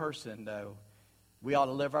average person, though, we ought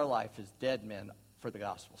to live our life as dead men for the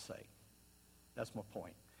gospel's sake. That's my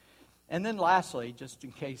point. And then lastly, just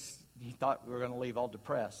in case you thought we were going to leave all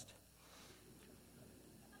depressed,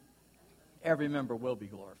 every member will be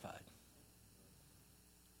glorified.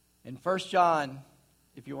 In 1 John,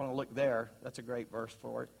 if you want to look there, that's a great verse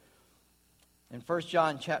for it. In 1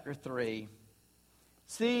 John chapter 3,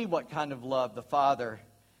 see what kind of love the Father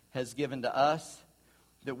has given to us,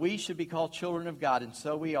 that we should be called children of God, and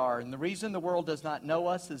so we are. And the reason the world does not know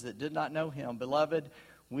us is it did not know him. Beloved,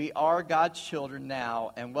 we are God's children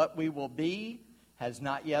now, and what we will be has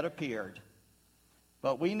not yet appeared.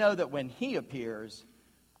 But we know that when he appears,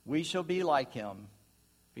 we shall be like him,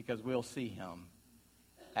 because we'll see him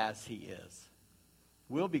as he is.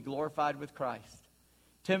 We'll be glorified with Christ.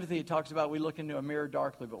 Timothy talks about we look into a mirror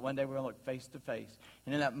darkly, but one day we're going to look face to face.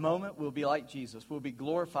 And in that moment, we'll be like Jesus. We'll be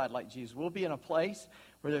glorified like Jesus. We'll be in a place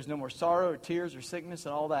where there's no more sorrow or tears or sickness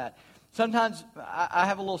and all that. Sometimes I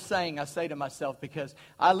have a little saying I say to myself, because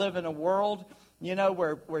I live in a world, you know,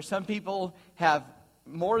 where some people have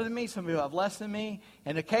more than me, some people have less than me,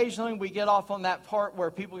 and occasionally we get off on that part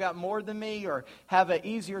where people got more than me or have an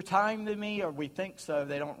easier time than me, or we think so.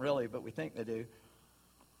 They don't really, but we think they do.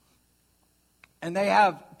 And they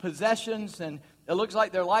have possessions, and it looks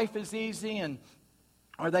like their life is easy,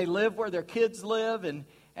 or they live where their kids live,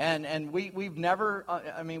 and we've never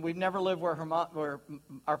lived where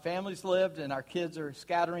our families lived, and our kids are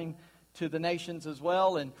scattering to the nations as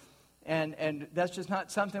well, and that's just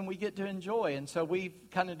not something we get to enjoy. And so we've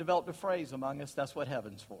kind of developed a phrase among us: that's what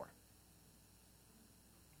heaven's for.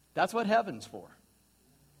 That's what heaven's for.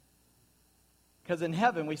 Because in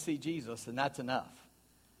heaven we see Jesus, and that's enough.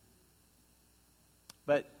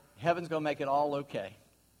 But heaven's going to make it all okay.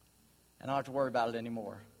 And I don't have to worry about it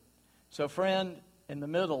anymore. So friend, in the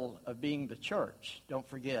middle of being the church, don't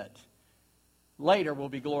forget, later we'll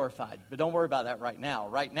be glorified. But don't worry about that right now.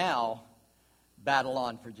 Right now, battle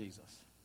on for Jesus.